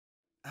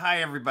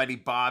Hi everybody,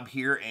 Bob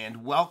here,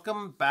 and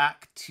welcome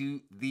back to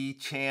the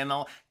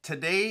channel.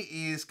 Today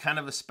is kind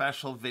of a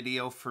special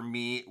video for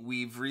me.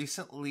 We've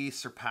recently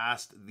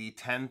surpassed the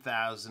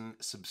 10,000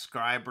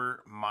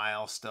 subscriber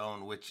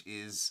milestone, which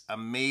is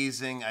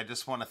amazing. I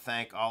just want to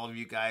thank all of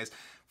you guys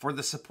for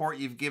the support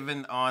you've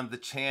given on the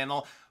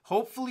channel.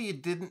 Hopefully you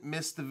didn't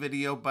miss the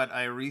video, but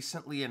I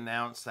recently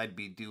announced I'd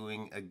be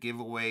doing a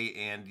giveaway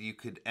and you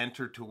could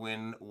enter to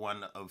win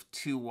one of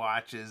 2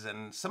 watches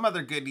and some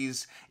other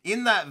goodies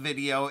in that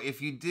video.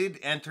 If you did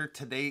enter,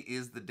 today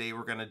is the day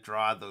we're going to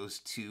draw those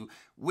 2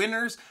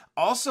 winners.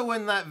 Also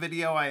in that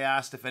video, I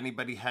asked if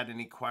anybody had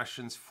any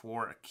questions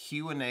for a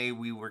Q&A.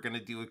 We were going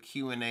to do a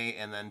Q&A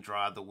and then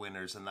draw the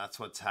winners, and that's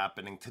what's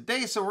happening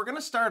today. So we're going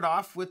to start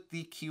off with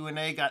the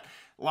Q&A. Got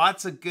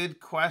lots of good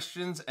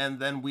questions, and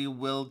then we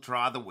will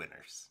draw the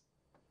winners.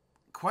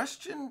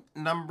 Question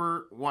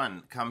number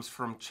 1 comes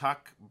from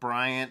Chuck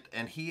Bryant,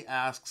 and he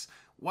asks,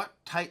 what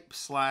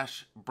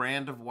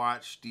type/brand of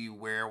watch do you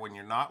wear when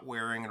you're not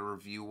wearing a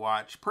review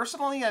watch?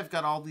 Personally, I've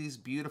got all these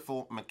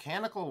beautiful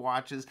mechanical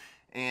watches,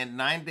 and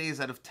 9 days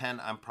out of 10,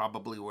 I'm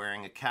probably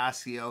wearing a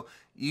Casio,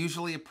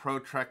 usually a Pro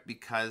Trek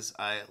because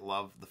I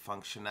love the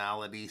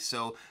functionality.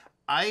 So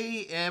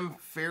I am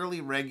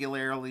fairly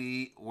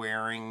regularly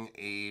wearing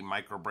a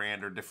micro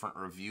brand or different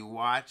review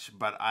watch,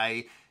 but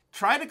I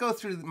try to go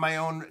through my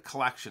own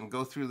collection,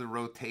 go through the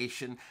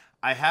rotation.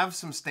 I have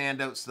some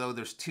standouts though.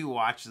 There's 2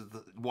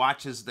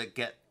 watches that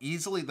get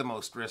easily the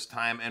most wrist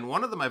time, and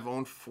one of them I've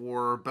owned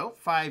for about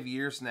 5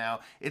 years now.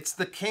 It's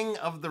the king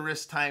of the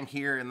wrist time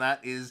here, and that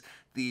is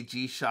the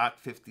G-Shock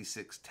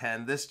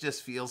 5610. This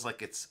just feels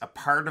like it's a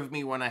part of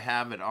me when I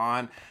have it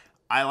on.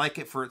 I like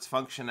it for its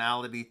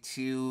functionality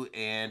too,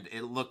 and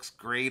it looks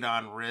great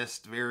on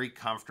wrist, very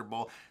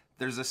comfortable.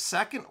 There's a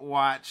second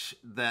watch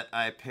that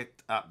I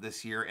picked up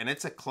this year, and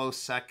it's a close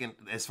second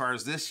as far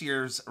as this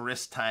year's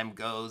wrist time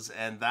goes,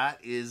 and that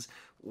is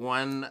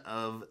one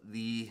of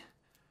the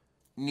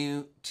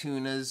new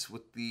Tunas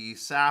with the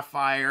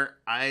sapphire.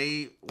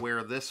 I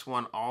wear this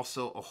one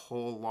also a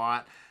whole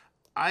lot.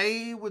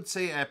 I would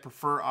say I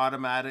prefer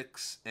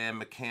automatics and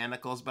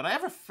mechanicals, but I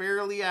have a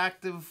fairly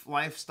active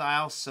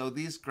lifestyle, so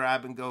these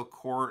grab-and-go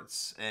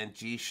quartz and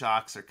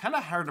G-Shocks are kind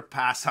of hard to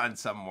pass on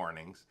some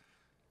mornings.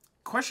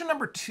 Question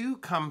number 2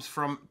 comes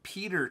from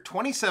Peter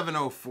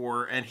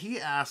 2704, and he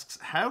asks,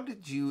 how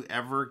did you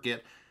ever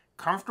get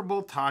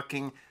comfortable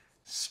talking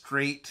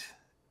straight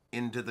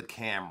into the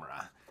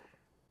camera?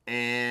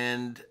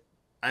 And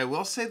I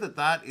will say that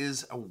that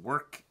is a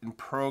work in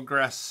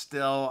progress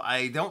still.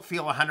 I don't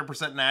feel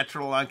 100%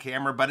 natural on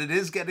camera, but it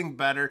is getting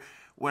better.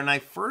 When I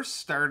first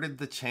started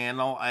the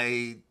channel,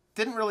 I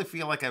didn't really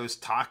feel like I was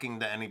talking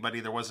to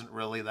anybody. There wasn't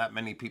really that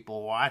many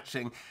people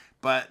watching.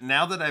 But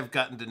now that I've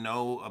gotten to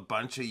know a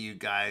bunch of you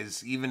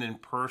guys, even in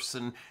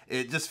person,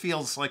 it just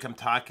feels like I'm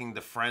talking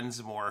to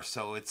friends more.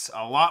 So it's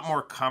a lot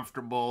more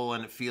comfortable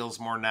and it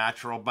feels more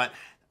natural. But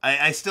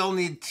I still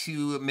need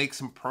to make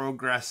some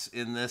progress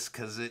in this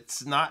because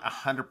it's not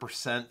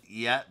 100%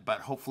 yet, but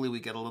hopefully we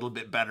get a little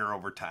bit better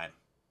over time.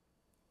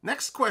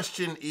 Next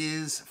question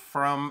is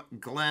from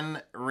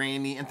Glenn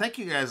Rainey, and thank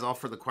you guys all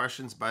for the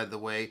questions, by the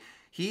way.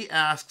 He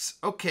asks,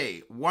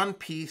 okay, one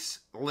piece,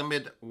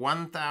 limit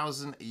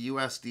 1,000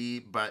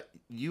 USD, but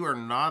you are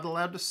not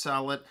allowed to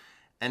sell it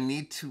and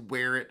need to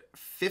wear it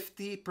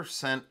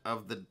 50%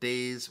 of the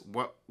days.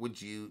 What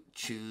would you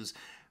choose?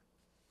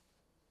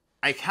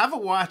 I have a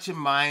watch in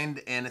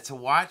mind, and it's a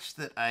watch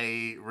that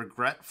I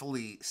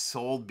regretfully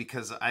sold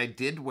because I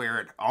did wear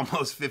it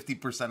almost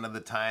 50% of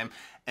the time,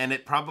 and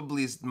it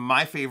probably is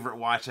my favorite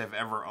watch I've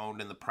ever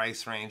owned in the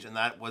price range, and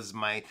that was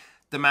my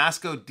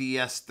Damasco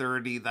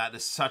DS30. That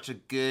is such a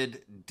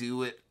good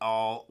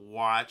do-it-all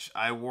watch.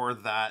 I wore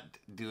that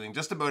doing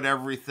just about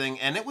everything,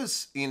 and it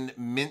was in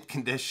mint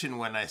condition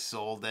when I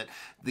sold it.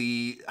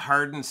 The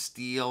hardened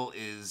steel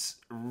is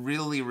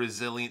really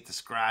resilient to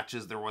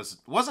scratches. There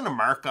wasn't a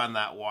mark on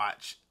that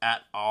watch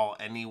at all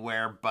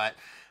anywhere, but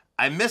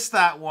I missed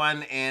that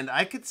one, and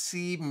I could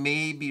see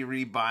maybe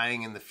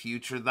rebuying in the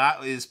future.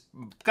 That is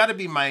got to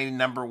be my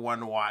number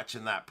 1 watch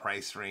in that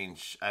price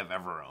range I've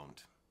ever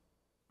owned.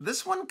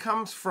 This one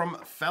comes from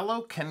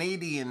fellow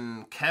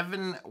Canadian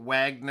Kevin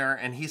Wagner,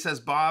 and he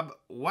says, Bob,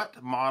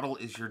 what model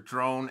is your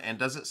drone, and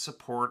does it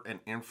support an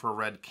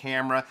infrared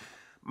camera?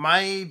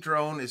 My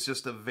drone is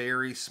just a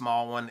very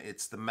small one.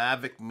 It's the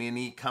Mavic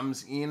Mini.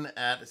 Comes in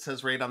at, it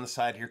says right on the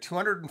side here,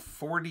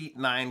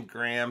 249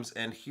 grams,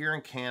 and here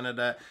in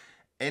Canada,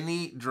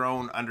 any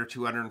drone under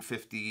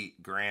 250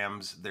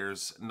 grams,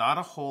 there's not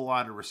a whole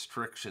lot of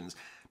restrictions.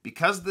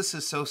 Because this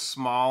is so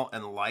small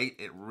and light,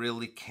 it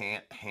really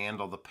can't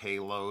handle the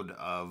payload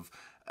of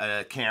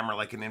a camera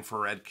like an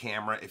infrared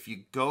camera. If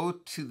you go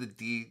to the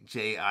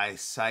DJI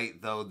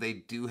site, though, they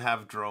do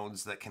have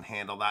drones that can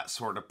handle that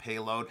sort of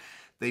payload.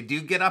 They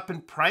do get up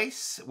in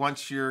price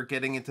once you're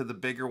getting into the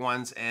bigger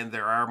ones, and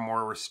there are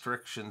more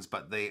restrictions,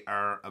 but they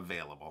are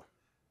available.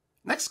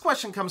 Next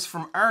question comes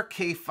from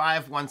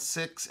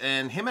RK516,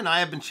 and him and I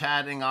have been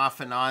chatting off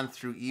and on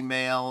through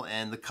email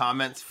and the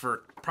comments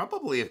for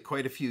probably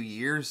quite a few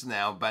years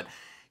now, but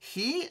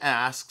He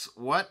asks,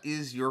 what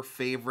is your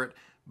favorite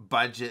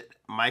budget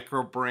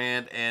micro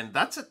brand? And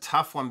that's a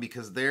tough one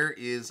because there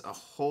is a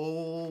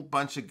whole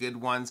bunch of good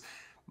ones.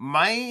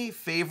 My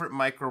favorite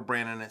micro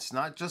brand, and it's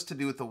not just to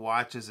do with the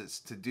watches, it's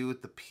to do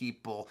with the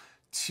people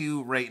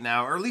too right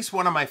now, or at least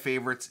one of my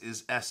favorites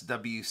is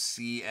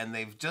SWC, and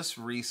they've just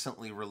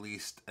recently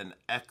released an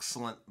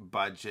excellent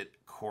budget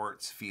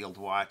quartz field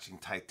watch in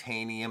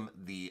titanium,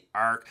 the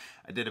Arc.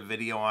 I did a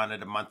video on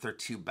it a month or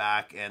two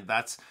back, and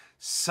that's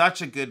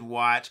such a good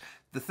watch.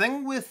 The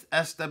thing with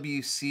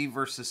SWC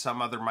versus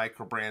some other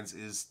micro brands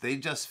is they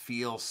just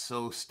feel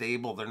so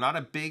stable. They're not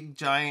a big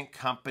giant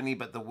company,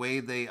 but the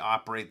way they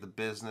operate the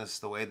business,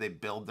 the way they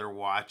build their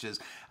watches,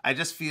 I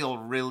just feel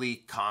really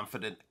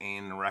confident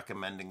in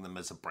recommending them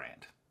as a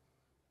brand.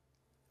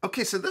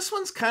 Okay, so this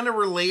one's kind of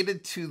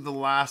related to the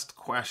last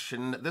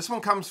question. This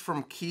one comes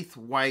from Keith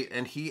White,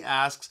 and he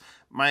asks,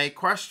 my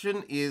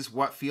question is,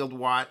 what field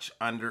watch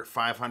under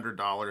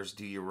 $500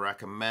 do you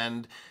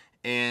recommend?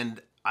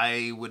 And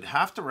I would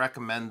have to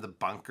recommend the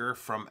Bunker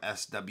from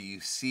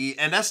SWC.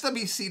 And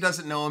SWC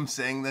doesn't know I'm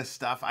saying this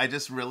stuff. I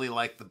just really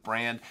like the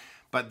brand.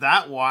 But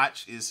that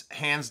watch is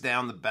hands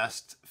down the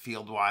best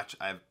field watch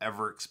I've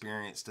ever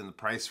experienced in the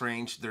price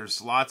range.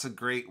 There's lots of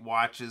great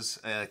watches,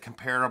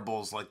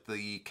 comparables like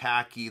the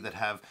Khaki that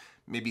have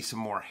maybe some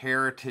more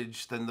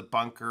heritage than the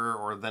Bunker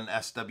or than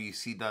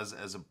SWC does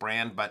as a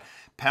brand. But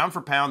pound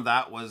for pound,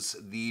 that was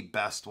the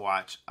best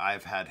watch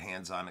I've had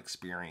hands-on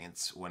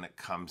experience when it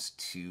comes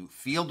to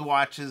field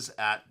watches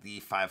at the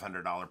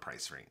 $500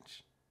 price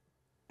range.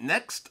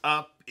 Next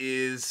up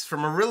is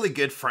from a really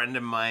good friend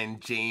of mine,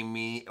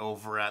 Jamie,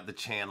 over at the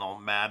channel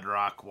Mad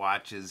Rock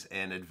Watches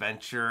and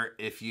Adventure.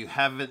 If you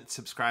haven't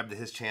subscribed to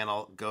his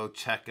channel, go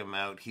check him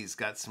out. He's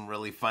got some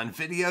really fun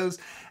videos.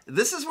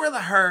 This is where the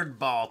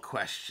hardball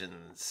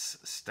questions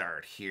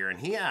start here.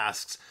 And he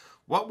asks,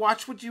 what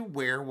watch would you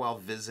wear while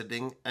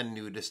visiting a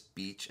nudist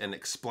beach, and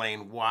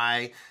explain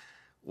why?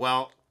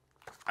 Well,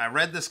 I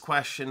read this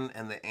question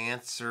and the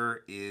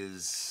answer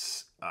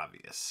is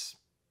obvious.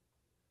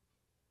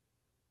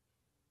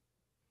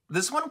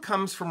 This one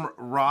comes from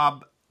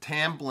Rob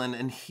Tamblin,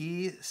 and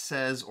he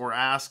says or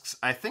asks,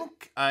 I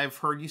think I've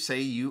heard you say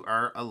you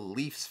are a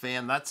Leafs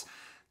fan. That's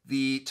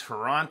the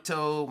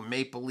Toronto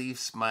Maple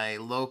Leafs, my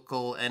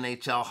local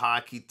NHL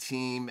hockey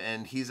team.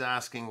 And he's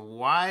asking,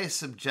 why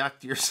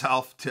subject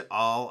yourself to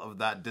all of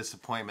that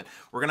disappointment?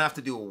 We're going to have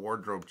to do a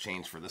wardrobe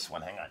change for this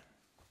one. Hang on.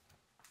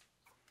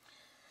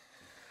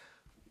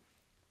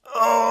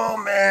 Oh,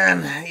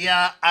 man.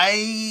 Yeah,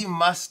 I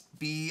must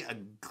be a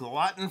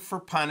glutton for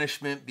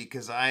punishment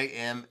because I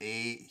am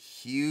a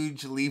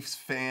huge Leafs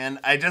fan.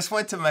 I just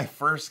went to my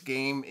first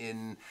game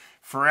in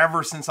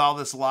forever since all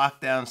this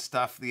lockdown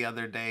stuff the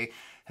other day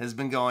has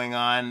been going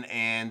on,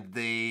 and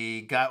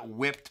they got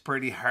whipped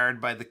pretty hard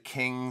by the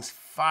Kings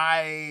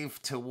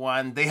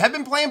 5-1. They have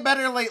been playing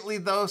better lately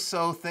though,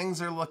 so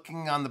things are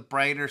looking on the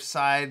brighter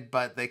side,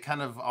 but they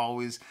kind of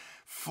always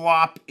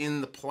flop in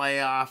the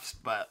playoffs,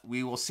 but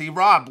we will see.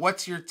 Rob,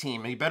 what's your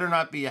team? You better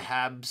not be a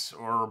Habs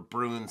or a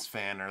Bruins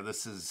fan, or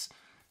this is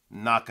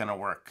not going to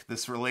work.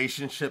 This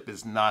relationship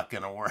is not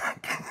going to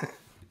work.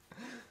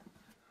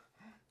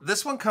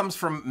 This one comes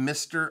from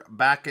Mr.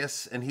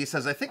 Bacchus, and he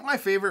says, I think my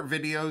favorite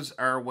videos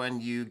are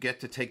when you get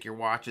to take your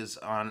watches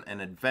on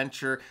an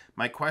adventure.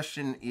 My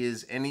question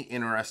is, any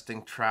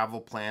interesting travel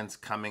plans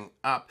coming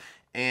up?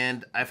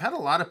 And I've had a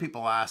lot of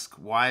people ask,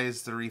 why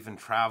is there even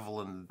travel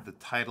in the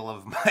title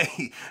of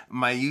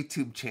my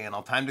YouTube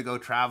channel,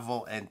 TimeToGo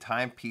Travel and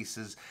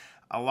Timepieces?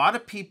 A lot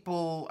of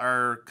people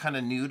are kind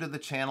of new to the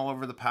channel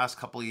over the past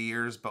couple of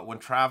years, but when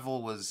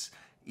travel was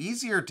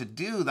easier to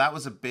do, that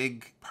was a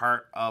big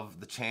part of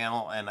the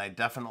channel, and I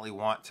definitely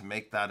want to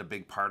make that a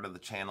big part of the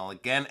channel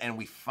again. And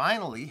we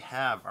finally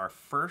have our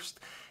first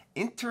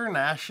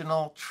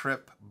international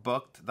trip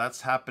booked.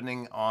 That's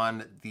happening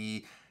on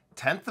the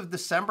 10th of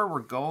December.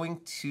 We're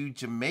going to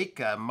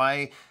Jamaica.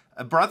 My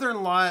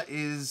brother-in-law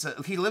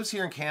he lives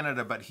here in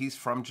Canada, but he's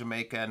from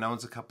Jamaica and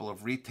owns a couple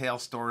of retail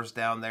stores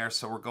down there.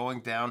 So we're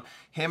going down,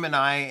 him and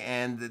I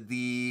and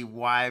the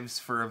wives,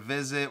 for a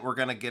visit. We're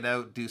going to get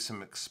out, do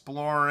some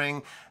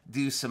exploring,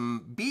 do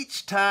some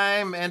beach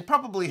time, and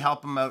probably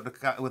help him out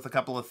with a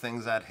couple of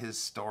things at his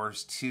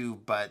stores too.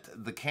 But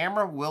the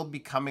camera will be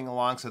coming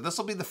along. So this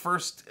will be the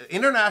first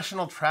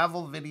international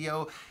travel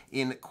video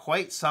in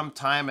quite some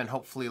time, and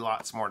hopefully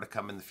lots more to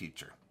come in the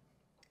future.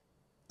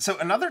 So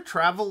another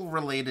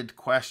travel-related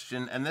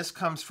question, and this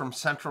comes from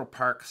Central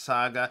Park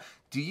Saga.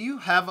 Do you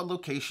have a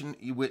location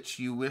which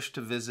you wish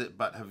to visit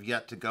but have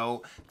yet to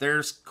go?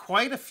 There's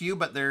quite a few,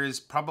 but there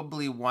is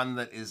probably one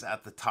that is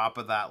at the top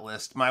of that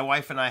list. My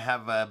wife and I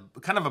have a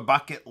kind of a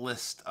bucket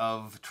list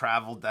of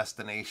travel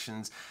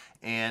destinations,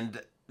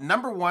 and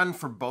number one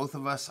for both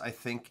of us, I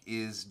think,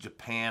 is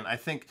Japan. I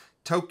think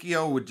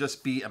Tokyo would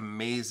just be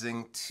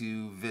amazing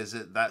to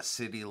visit. That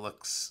city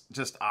looks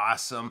just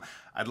awesome.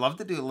 I'd love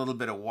to do a little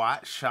bit of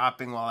watch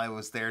shopping while I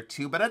was there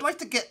too, but I'd like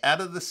to get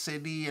out of the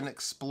city and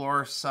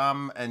explore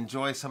some,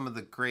 enjoy some of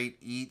the great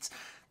eats.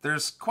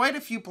 There's quite a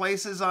few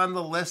places on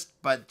the list,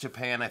 but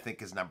Japan, I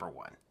think, is number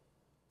one.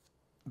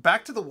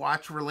 back to the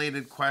watch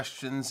related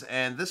questions,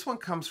 and this one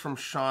comes from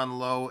Sean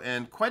Lowe,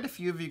 and quite a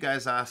few of you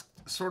guys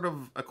asked sort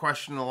of a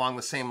question along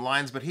the same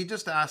lines, but he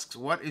just asks,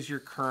 what is your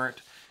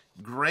current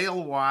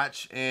Grail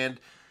watch? And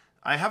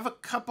I have a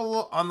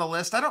couple on the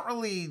list. I don't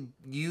really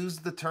use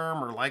the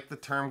term or like the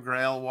term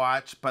Grail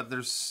watch, but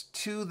there's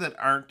two that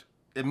aren't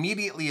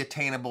immediately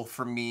attainable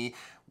for me.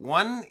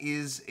 One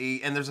is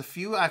and there's a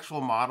few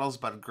actual models,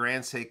 but a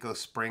Grand Seiko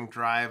Spring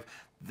Drive.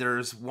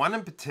 There's one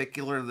in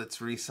particular that's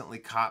recently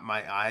caught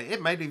my eye.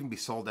 It might even be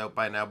sold out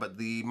by now, but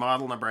the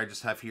model number I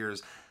just have here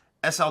is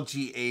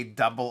SLGA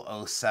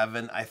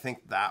 007. I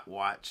think that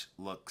watch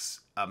looks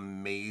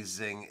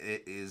amazing.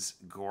 It is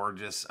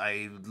gorgeous.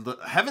 I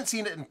haven't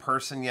seen it in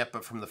person yet,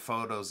 but from the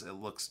photos, it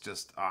looks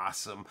just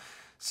awesome.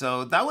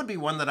 So that would be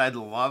one that I'd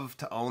love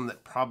to own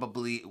that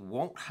probably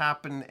won't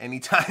happen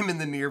anytime in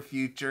the near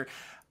future.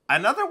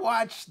 Another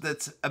watch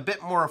that's a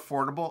bit more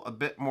affordable, a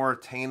bit more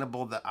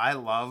attainable that I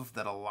love,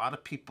 that a lot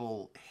of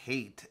people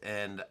hate,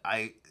 and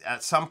I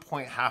at some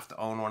point have to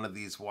own one of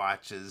these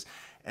watches,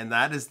 and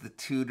that is the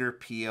Tudor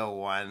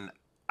P01.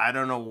 I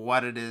don't know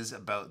what it is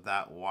about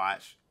that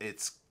watch.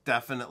 It's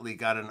definitely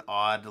got an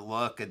odd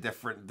look, a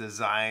different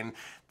design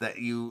that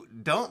you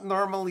don't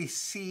normally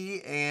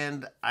see,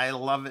 and I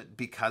love it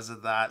because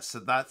of that. So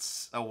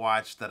that's a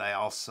watch that I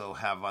also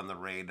have on the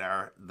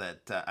radar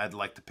that I'd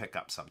like to pick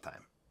up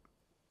sometime.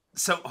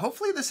 So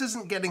hopefully this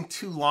isn't getting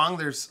too long.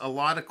 There's a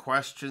lot of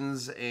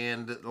questions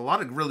and a lot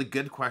of really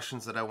good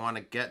questions that I want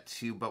to get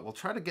to, but we'll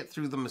try to get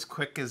through them as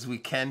quick as we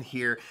can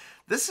here.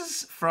 This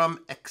is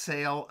from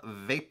Exhale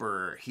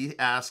Vapor. He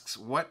asks,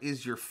 what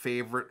is your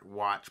favorite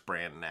watch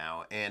brand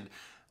now? And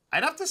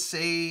I'd have to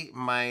say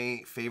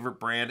my favorite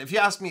brand, if you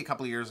asked me a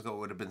couple of years ago, it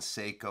would have been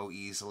Seiko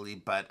easily,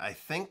 but I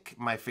think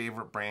my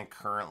favorite brand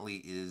currently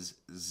is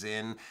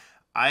Zinn.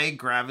 I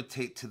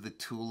gravitate to the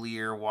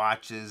toolier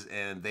watches,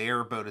 and they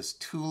are about as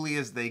tooly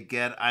as they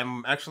get.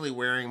 I'm actually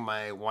wearing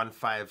my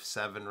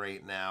 157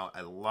 right now.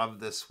 I love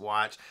this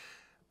watch.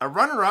 A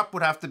runner-up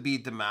would have to be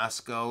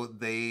Damasco.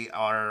 They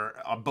are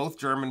both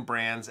German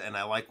brands, and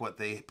I like what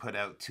they put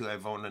out too.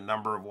 I've owned a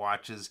number of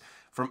watches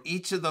from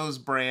each of those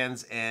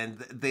brands, and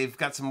they've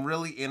got some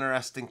really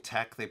interesting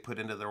tech they put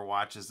into their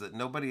watches that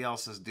nobody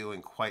else is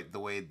doing quite the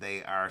way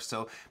they are.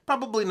 So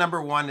probably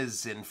number one is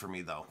Zinn for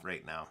me, though,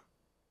 right now.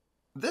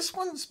 This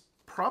one's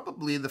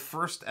probably the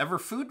first ever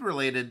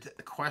food-related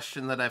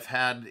question that I've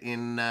had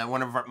in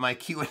one of my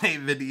Q&A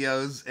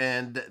videos,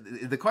 and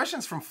the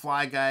question's from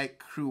Fly Guy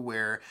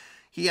Crewwear.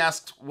 He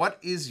asks, what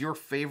is your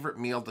favorite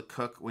meal to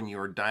cook when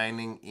you're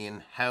dining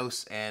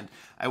in-house? And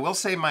I will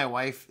say my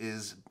wife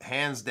is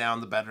hands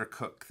down the better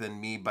cook than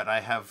me, but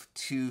I have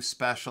two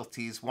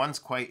specialties. One's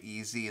quite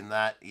easy, and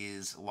that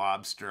is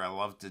lobster. I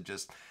love to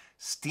just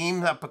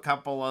steam up a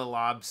couple of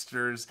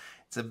lobsters.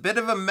 It's a bit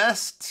of a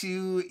mess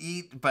to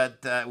eat,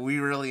 but we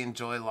really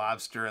enjoy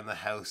lobster in the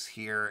house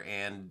here.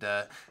 And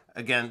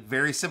again,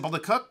 very simple to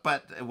cook,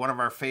 but one of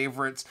our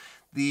favorites.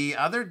 The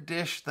other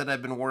dish that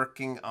I've been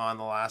working on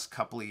the last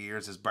couple of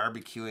years is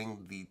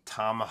barbecuing the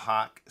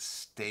tomahawk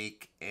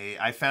steak.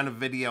 I found a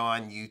video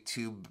on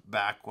YouTube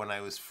back when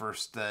I was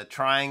first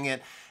trying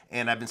it,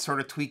 and I've been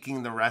sort of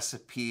tweaking the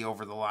recipe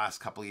over the last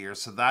couple of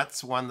years. So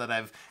that's one that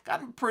I've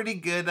gotten pretty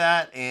good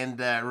at, and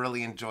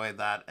really enjoy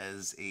that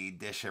as a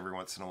dish every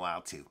once in a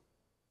while too.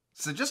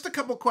 So just a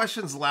couple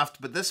questions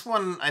left, but this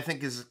one I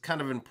think is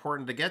kind of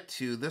important to get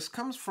to. This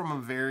comes from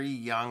a very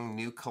young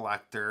new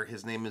collector.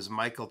 His name is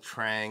Michael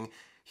Trang.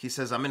 He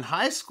says, I'm in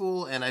high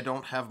school and I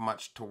don't have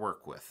much to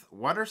work with.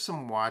 What are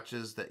some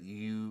watches that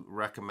you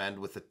recommend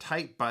with a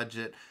tight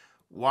budget?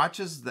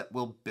 Watches that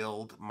will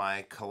build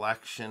my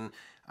collection.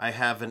 I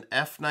have an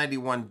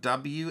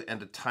F91W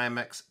and a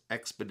Timex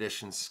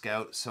Expedition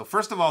Scout. So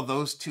first of all,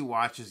 those two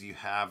watches you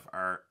have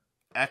are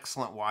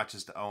excellent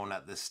watches to own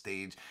at this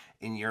stage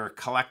in your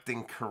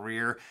collecting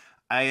career.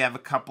 I have a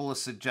couple of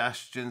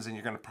suggestions, and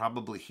you're going to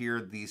probably hear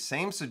these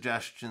same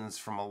suggestions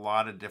from a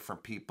lot of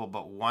different people,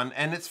 but one,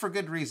 and it's for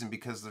good reason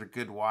because they're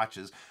good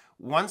watches.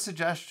 One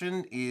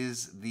suggestion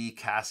is the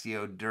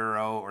Casio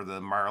Duro, or the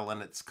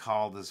Marlin it's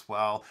called as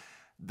well.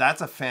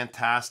 That's a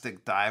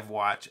fantastic dive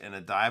watch, and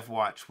a dive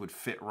watch would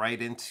fit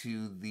right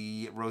into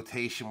the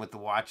rotation with the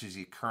watches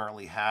you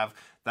currently have.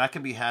 That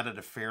can be had at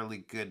a fairly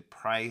good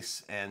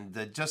price, and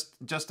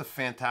just a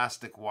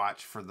fantastic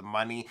watch for the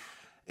money.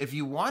 If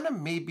you want to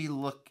maybe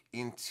look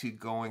into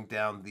going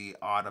down the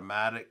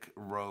automatic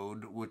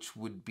road, which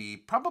would be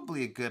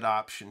probably a good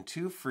option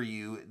too for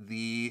you,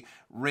 the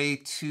Ray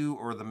 2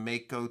 or the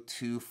Mako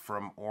 2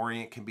 from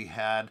Orient can be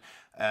had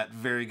at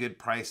very good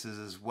prices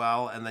as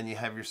well. And then you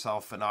have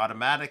yourself an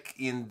automatic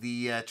in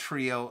the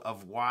trio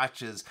of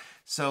watches.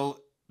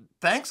 So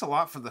thanks a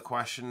lot for the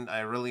question.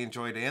 I really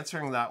enjoyed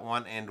answering that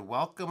one, and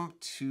welcome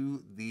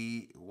to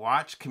the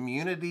watch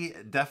community.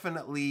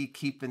 Definitely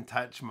keep in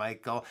touch,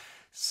 Michael.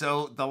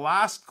 So the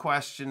last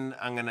question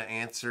I'm going to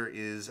answer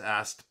is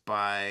asked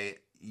by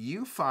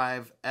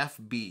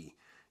U5FB.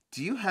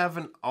 Do you have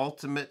an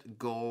ultimate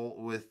goal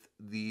with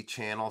the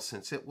channel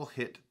since it will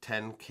hit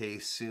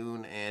 10K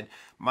soon? And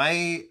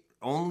my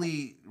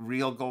only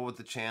real goal with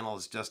the channel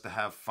is just to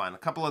have fun. A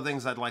couple of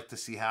things I'd like to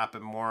see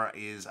happen more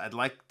is I'd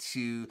like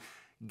to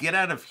get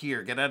out of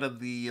here, get out of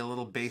the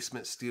little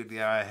basement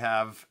studio I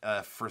have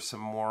for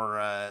some more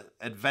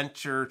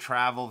adventure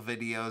travel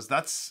videos.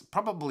 That's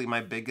probably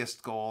my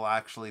biggest goal,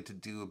 actually, to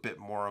do a bit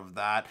more of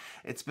that.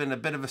 It's been a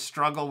bit of a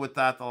struggle with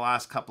that the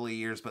last couple of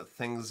years, but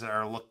things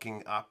are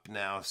looking up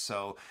now.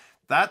 So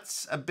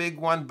that's a big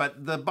one.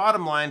 But the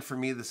bottom line for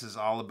me, this is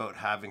all about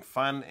having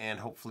fun, and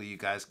hopefully you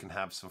guys can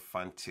have some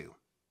fun too.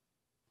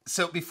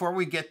 So before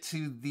we get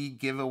to the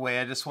giveaway,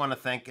 I just want to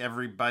thank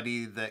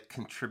everybody that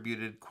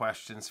contributed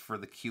questions for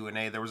the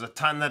Q&A. There was a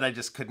ton that I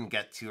just couldn't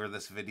get to, or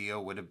this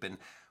video would have been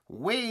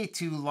way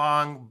too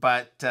long,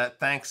 but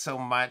thanks so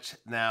much.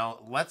 Now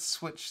let's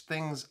switch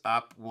things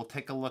up. We'll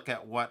take a look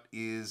at what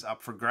is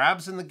up for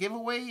grabs in the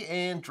giveaway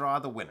and draw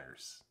the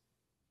winners.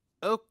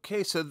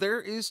 Okay, so there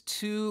is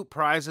 2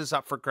 prizes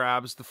up for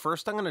grabs. The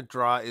first I'm going to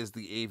draw is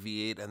the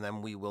Avi-8, and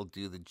then we will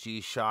do the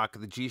G-Shock.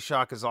 The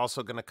G-Shock is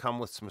also going to come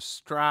with some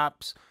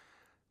straps.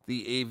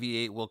 The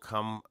Avi-8 will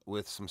come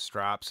with some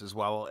straps, as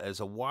well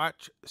as a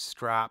watch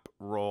strap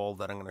roll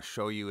that I'm going to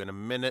show you in a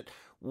minute.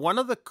 One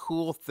of the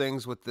cool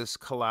things with this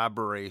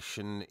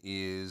collaboration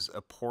is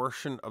a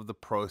portion of the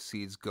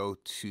proceeds go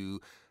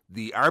to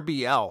the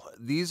RBL.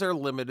 These are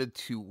limited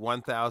to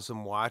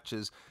 1,000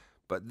 watches.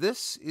 But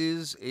this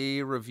is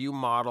a review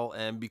model,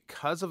 and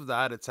because of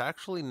that, it's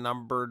actually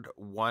numbered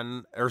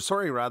 0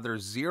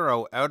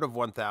 out of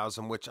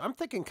 1,000, which I'm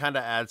thinking kind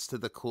of adds to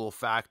the cool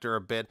factor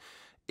a bit.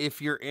 If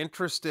you're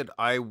interested,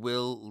 I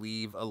will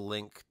leave a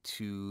link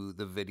to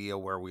the video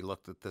where we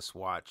looked at this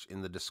watch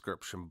in the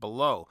description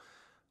below.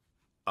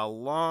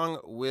 Along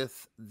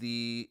with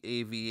the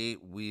Avi-8,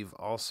 we've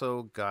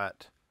also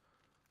got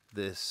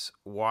this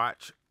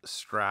watch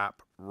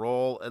strap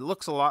roll. It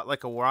looks a lot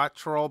like a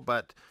watch roll,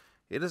 but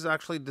it is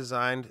actually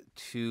designed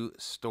to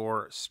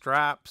store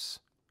straps.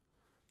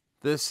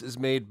 This is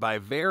made by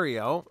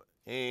Vario,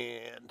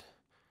 and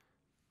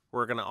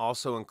we're going to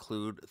also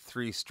include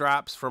 3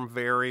 straps from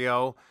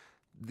Vario.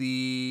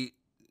 The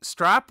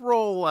strap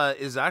roll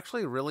is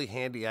actually really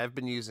handy. I've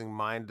been using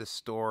mine to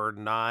store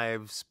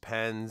knives,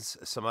 pens,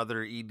 some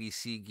other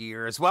EDC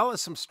gear, as well as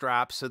some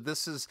straps. So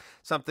this is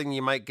something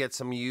you might get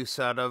some use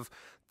out of.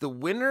 The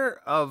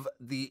winner of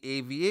the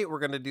Avi-8, we're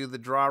going to do the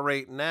draw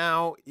right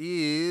now,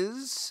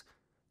 is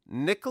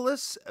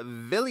Nicholas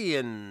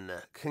Villian.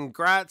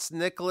 Congrats,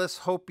 Nicholas.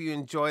 Hope you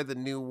enjoy the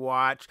new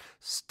watch.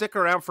 Stick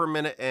around for a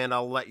minute and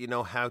I'll let you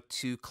know how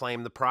to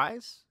claim the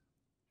prize.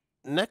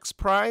 Next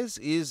prize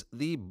is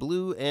the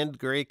blue and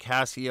gray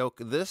Casio.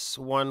 This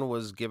one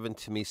was given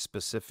to me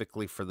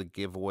specifically for the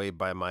giveaway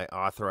by my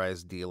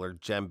authorized dealer,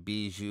 Gem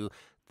Bijou.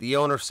 The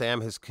owner,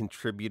 Sam, has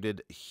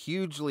contributed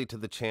hugely to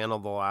the channel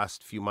the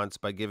last few months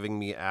by giving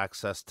me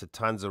access to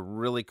tons of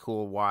really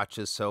cool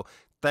watches. So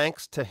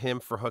thanks to him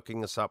for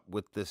hooking us up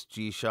with this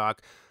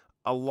G-Shock.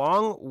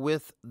 Along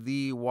with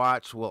the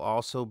watch will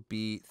also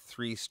be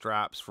 3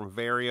 straps from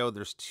Vario.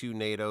 There's 2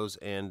 NATOs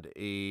and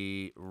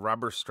a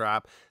rubber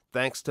strap.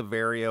 Thanks to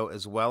Vario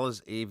as well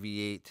as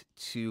Avi-8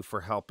 too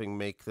for helping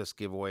make this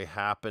giveaway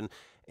happen.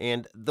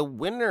 And the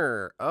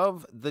winner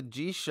of the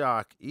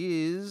G-Shock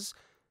is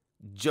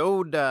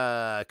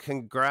Joda.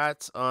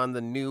 Congrats on the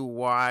new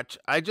watch.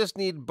 I just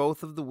need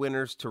both of the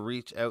winners to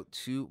reach out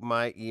to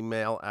my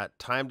email at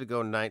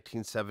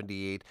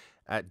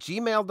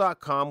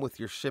TimeToGo1978@gmail.com with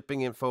your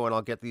shipping info, and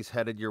I'll get these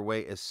headed your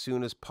way as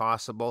soon as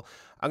possible.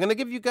 I'm going to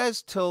give you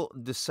guys till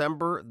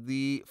December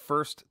the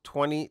 1st,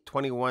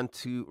 2021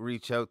 to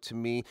reach out to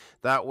me.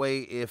 That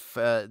way, if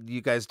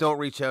you guys don't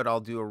reach out,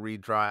 I'll do a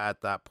redraw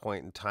at that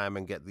point in time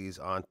and get these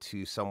on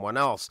to someone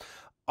else.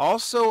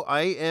 Also,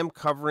 I am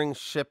covering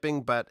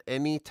shipping, but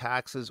any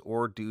taxes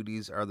or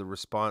duties are the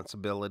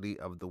responsibility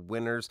of the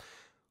winners.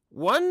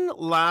 One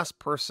last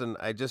person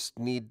I just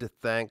need to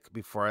thank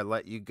before I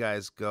let you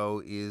guys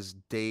go is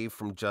Dave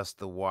from Just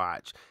the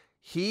Watch.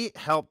 He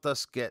helped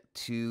us get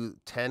to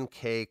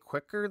 10K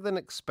quicker than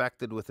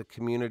expected with a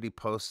community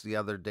post the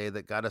other day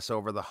that got us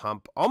over the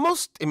hump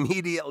almost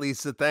immediately.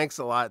 So thanks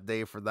a lot,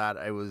 Dave, for that.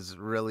 I was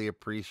really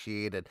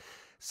appreciated.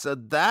 So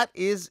that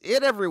is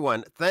it,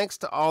 everyone. Thanks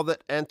to all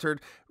that entered.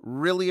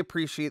 Really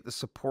appreciate the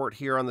support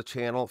here on the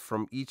channel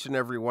from each and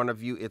every one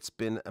of you. It's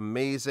been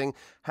amazing.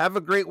 Have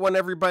a great one,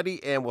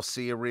 everybody, and we'll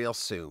see you real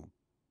soon.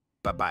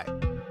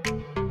 Bye-bye.